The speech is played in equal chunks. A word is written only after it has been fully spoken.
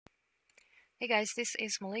Hey guys, this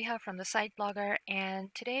is Maliha from the site blogger,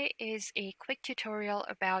 and today is a quick tutorial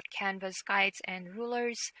about Canva's guides and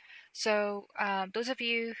rulers. Those of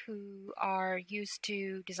you who are used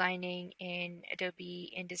to designing in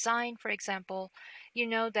Adobe InDesign, for example, you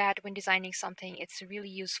know that when designing something, it's really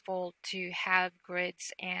useful to have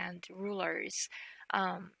grids and rulers.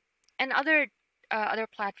 And other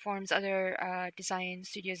platforms, other design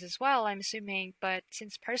studios as well, I'm assuming. But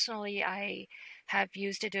since personally I have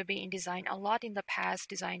used Adobe InDesign a lot in the past,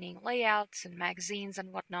 designing layouts and magazines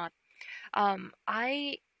and whatnot.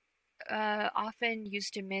 I often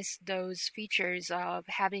used to miss those features of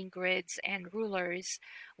having grids and rulers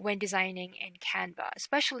when designing in Canva,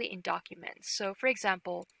 especially in documents. So, for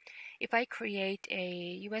example, if I create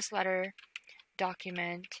a US letter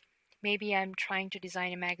document, maybe I'm trying to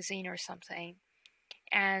design a magazine or something,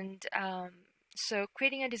 and so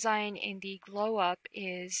creating a design in the glow up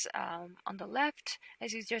is on the left,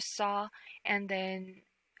 as you just saw, and then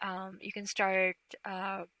you can start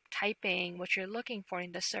typing what you're looking for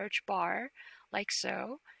in the search bar, like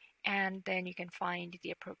so, and then you can find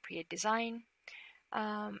the appropriate design.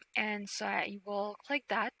 And so you will click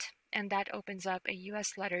that, and that opens up a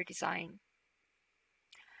US letter design.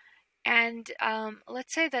 And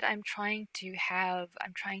let's say that I'm trying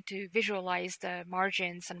to visualize the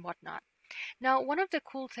margins and whatnot. Now, one of the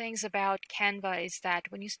cool things about Canva is that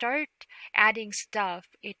when you start adding stuff,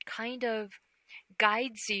 it kind of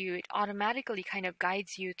guides you, it automatically kind of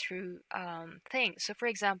guides you through things. So, for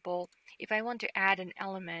example, if I want to add an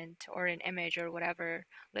element or an image or whatever,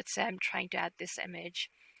 let's say I'm trying to add this image,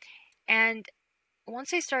 and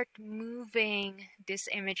once I start moving this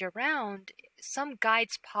image around, some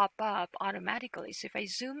guides pop up automatically. So if I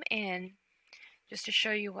zoom in, just to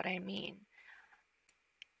show you what I mean,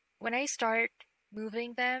 when I start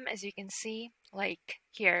moving them, as you can see, like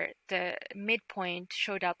here, the midpoint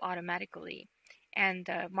showed up automatically, and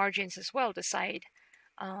the margins as well, the side,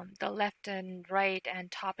 the left and right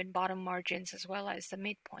and top and bottom margins, as well as the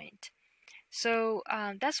midpoint. So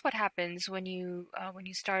that's what happens when you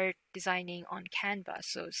start designing on Canva.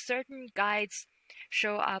 So certain guides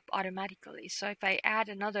show up automatically. So if I add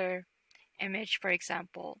another image, for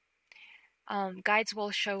example, guides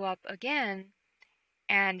will show up again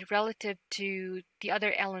and relative to the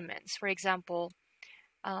other elements. For example,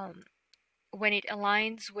 when it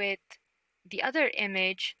aligns with the other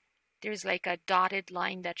image, there's like a dotted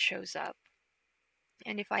line that shows up.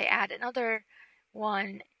 And if I add another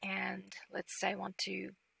one, and let's say I want to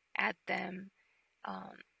add them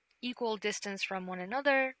equal distance from one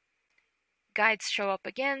another, guides show up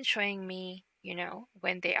again showing me,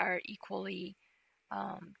 when they are equally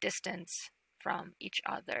distance from each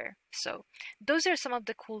other. So those are some of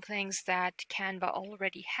the cool things that Canva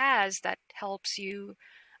already has that helps you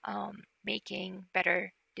making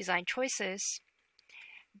better design choices.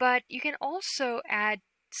 But you can also add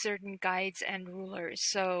certain guides and rulers.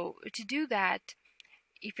 So to do that,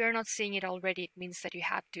 if you're not seeing it already, it means that you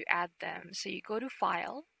have to add them. So you go to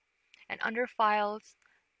File, and under Files,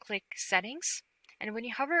 click Settings. And when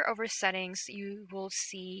you hover over Settings, you will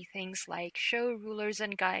see things like Show Rulers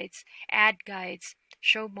and Guides, Add Guides,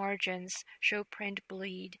 Show Margins, Show Print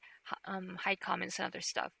Bleed, hide comments, and other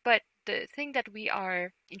stuff. But the thing that we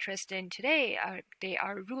are interested in today they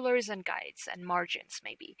are rulers and guides and margins,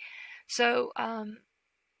 maybe. So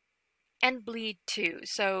and bleed too.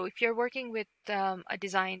 So if you're working with a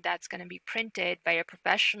design that's going to be printed by a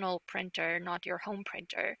professional printer, not your home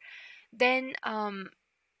printer, then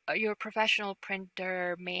your professional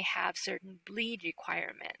printer may have certain bleed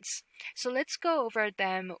requirements. So let's go over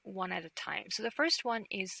them one at a time. So the first one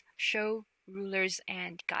is show rulers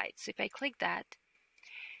and guides. So if I click that,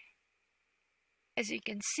 as you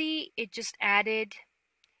can see, it just added,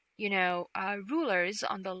 rulers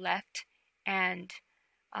on the left and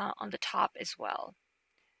on the top as well.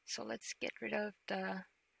 So let's get rid of the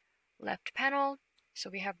left panel so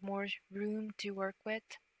we have more room to work with.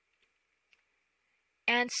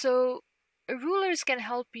 And so rulers can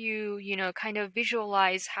help you, kind of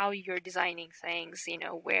visualize how you're designing things,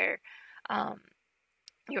 where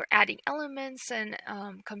you're adding elements and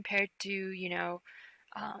compared to,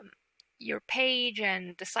 your page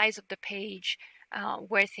and the size of the page,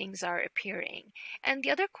 where things are appearing. And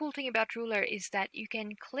the other cool thing about ruler is that you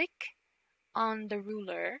can click on the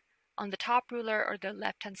ruler, on the top ruler or the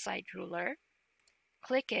left-hand side ruler,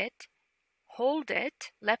 click it, hold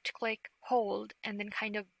it, left click, hold, and then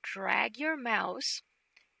kind of drag your mouse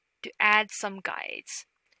to add some guides.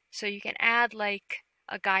 So you can add like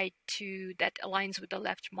a guide to that aligns with the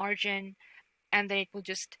left margin, and then it will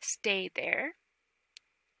just stay there.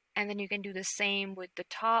 And then you can do the same with the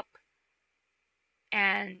top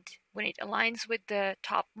And when it aligns with the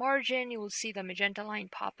top margin, you will see the magenta line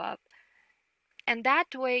pop up. And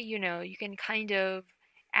that way, you can kind of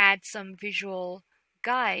add some visual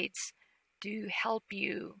guides to help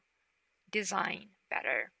you design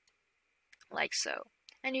better, like so.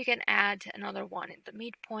 And you can add another one in the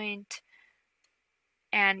midpoint,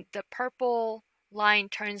 and the purple line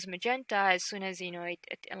turns magenta as soon as it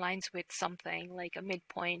aligns with something like a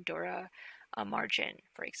midpoint or a margin,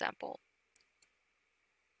 for example,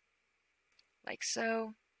 like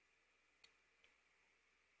so.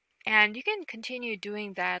 And you can continue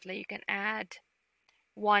doing that, like you can add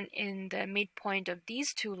one in the midpoint of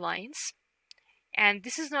these two lines. And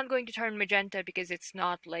this is not going to turn magenta because it's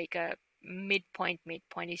not like a midpoint,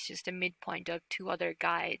 it's just a midpoint of two other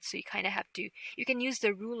guides. So you kind of have to, you can use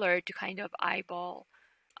the ruler to kind of eyeball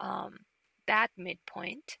that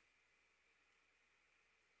midpoint.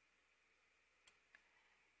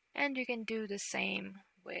 And you can do the same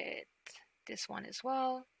with this one as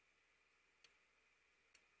well.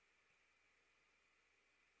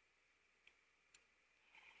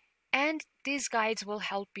 And these guides will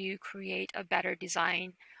help you create a better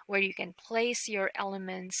design where you can place your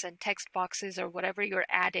elements and text boxes or whatever you're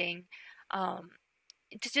adding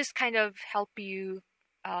to just kind of help you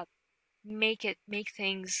uh, make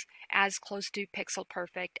things as close to pixel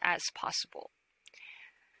perfect as possible.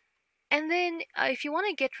 And then if you want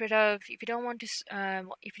to get rid of, if you don't want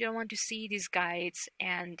to see these guides,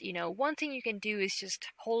 and one thing you can do is just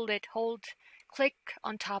click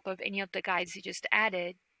on top of any of the guides you just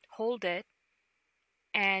added, hold it,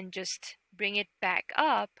 and just bring it back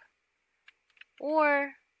up,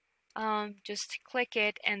 or just click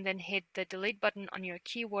it and then hit the delete button on your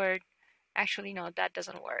keyboard. Actually, no, that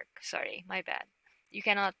doesn't work. Sorry, my bad. You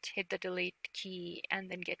cannot hit the delete key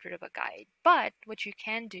and then get rid of a guide. But what you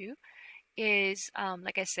can do is,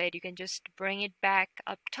 like I said, you can just bring it back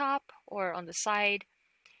up top or on the side,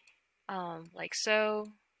 like so,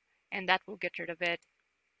 and that will get rid of it.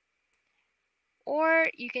 Or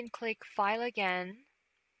you can click File again,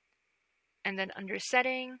 and then under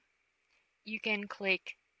Setting, you can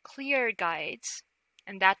click Clear Guides,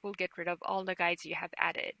 and that will get rid of all the guides you have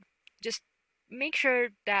added. Just make sure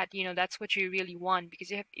that that's what you really want, because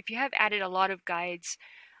if you have added a lot of guides,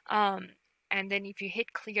 and then if you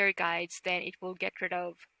hit Clear Guides, then it will get rid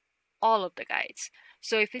of all of the guides.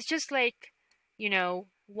 So if it's just like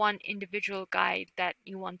one individual guide that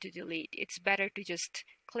you want to delete, it's better to just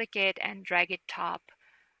click it and drag it up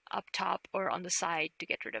top or on the side to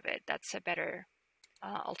get rid of it. That's a better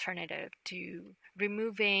alternative to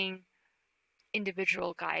removing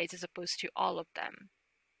individual guides as opposed to all of them.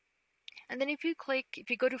 And then if you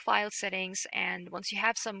go to File Settings, and once you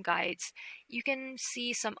have some guides, you can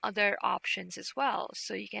see some other options as well.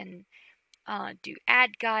 So you can do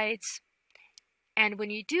Add Guides, and when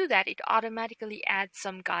you do that, it automatically adds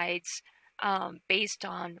some guides based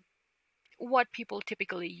on what people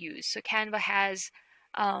typically use. So Canva has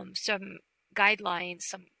some guidelines,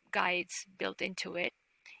 some guides built into it.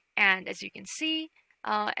 And as you can see,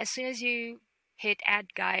 as soon as you hit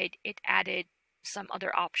Add Guide, it added some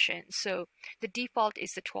other options. So the default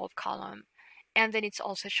is the 12 column. And then it's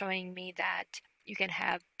also showing me that you can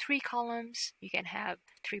have 3 columns, you can have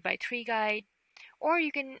 3x3 guide, or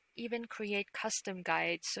you can even create custom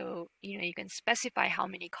guides. So you can specify how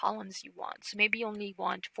many columns you want. So maybe you only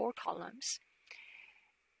want 4 columns.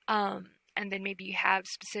 And then maybe you have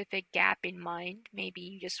specific gap in mind. Maybe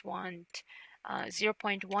you just want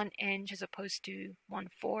 0.1 inch as opposed to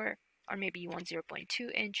 1/4, or maybe you want 0.2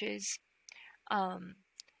 inches.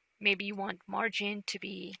 Maybe you want margin to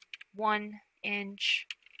be 1 inch.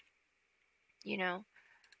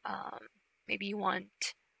 Maybe you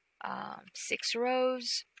want 6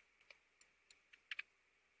 rows,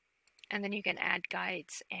 and then you can add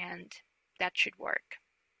guides, and that should work.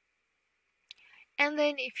 And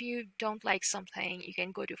then if you don't like something, you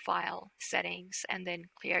can go to File, Settings, and then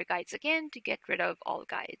Clear Guides again to get rid of all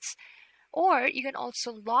guides. Or you can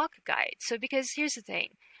also lock guides. So because here's the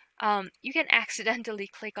thing, you can accidentally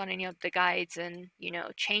click on any of the guides and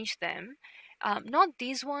change them. Not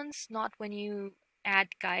these ones, not when you add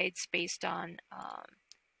guides based on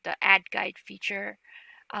the Add Guide feature.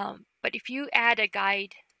 But if you add a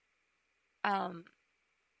guide, a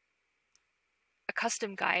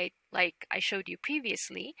custom guide like I showed you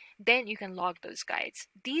previously, then you can log those guides.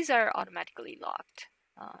 These are automatically locked,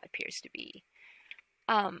 appears to be.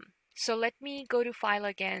 So let me go to File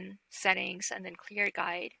again, Settings, and then Clear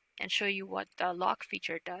Guide, and show you what the lock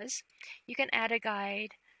feature does. You can add a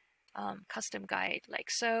guide, custom guide, like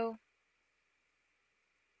so.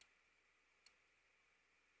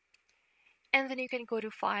 And then you can go to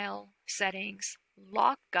File, Settings,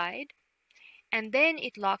 lock guide, and then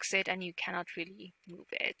it locks it and you cannot really move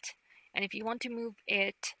it. And if you want to move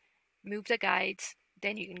it, move the guides,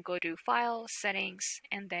 then you can go to File, Settings,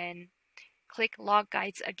 and then click Lock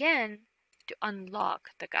Guides again to unlock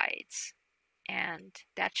the guides. And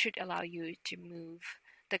that should allow you to move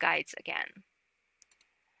the guides again.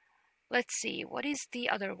 Let's see, what is the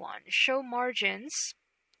other one? Show margins.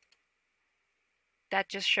 That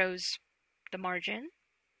just shows the margin.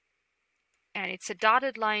 And it's a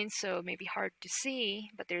dotted line, so maybe hard to see,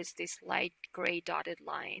 but there's this light gray dotted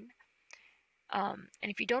line. And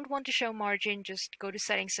if you don't want to show margin, just go to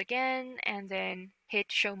settings again and then hit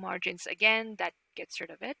show margins again. That gets rid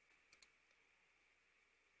of it.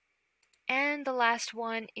 And the last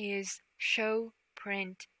one is show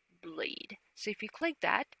print bleed. So if you click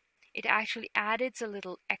that, it actually adds a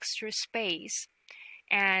little extra space,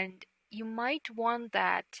 and you might want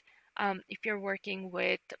that if you're working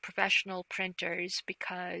with professional printers,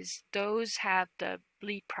 because those have the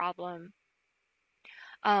bleed problem.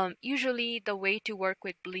 Usually the way to work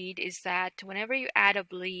with bleed is that whenever you add a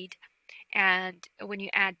bleed, and when you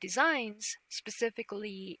add designs,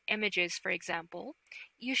 specifically images, for example,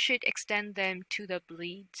 you should extend them to the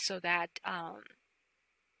bleed so that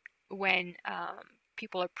when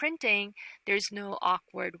people are printing, there's no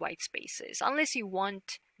awkward white spaces, unless you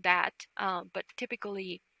want that. But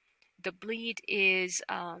typically, the bleed is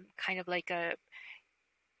kind of like a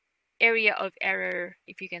area of error,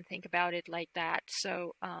 if you can think about it like that.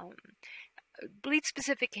 So bleed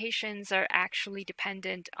specifications are actually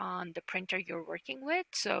dependent on the printer you're working with,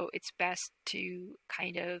 so it's best to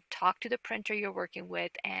kind of talk to the printer you're working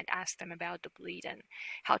with and ask them about the bleed and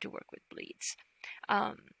how to work with bleeds.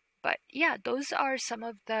 But yeah, those are some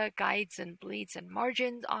of the guides and bleeds and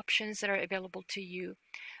margins options that are available to you.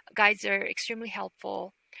 Guides are extremely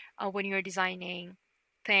helpful when you're designing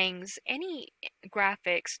things, any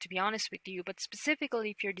graphics, to be honest with you, but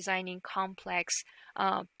specifically if you're designing complex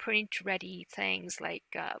print-ready things like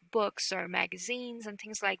books or magazines and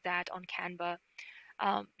things like that on Canva,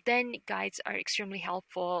 then guides are extremely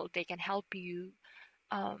helpful. They can help you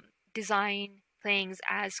design things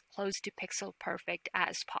as close to pixel perfect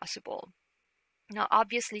as possible. Now,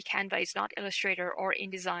 obviously, Canva is not Illustrator or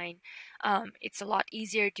InDesign. It's a lot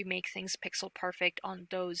easier to make things pixel perfect on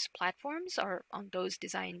those platforms or on those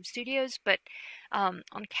design studios, but on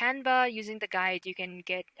Canva, using the guide, you can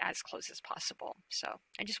get as close as possible. So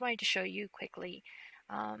I just wanted to show you quickly.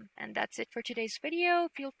 And that's it for today's video.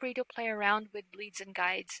 Feel free to play around with bleeds and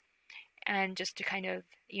guides, and just to kind of,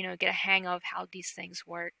 get a hang of how these things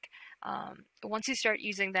work. Once you start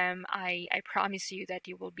using them, I promise you that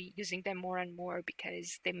you will be using them more and more,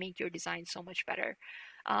 because they make your design so much better,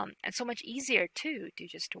 and so much easier too, to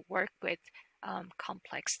just work with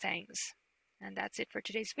complex things. And that's it for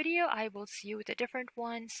today's video. I will see you with a different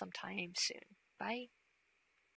one sometime soon. Bye.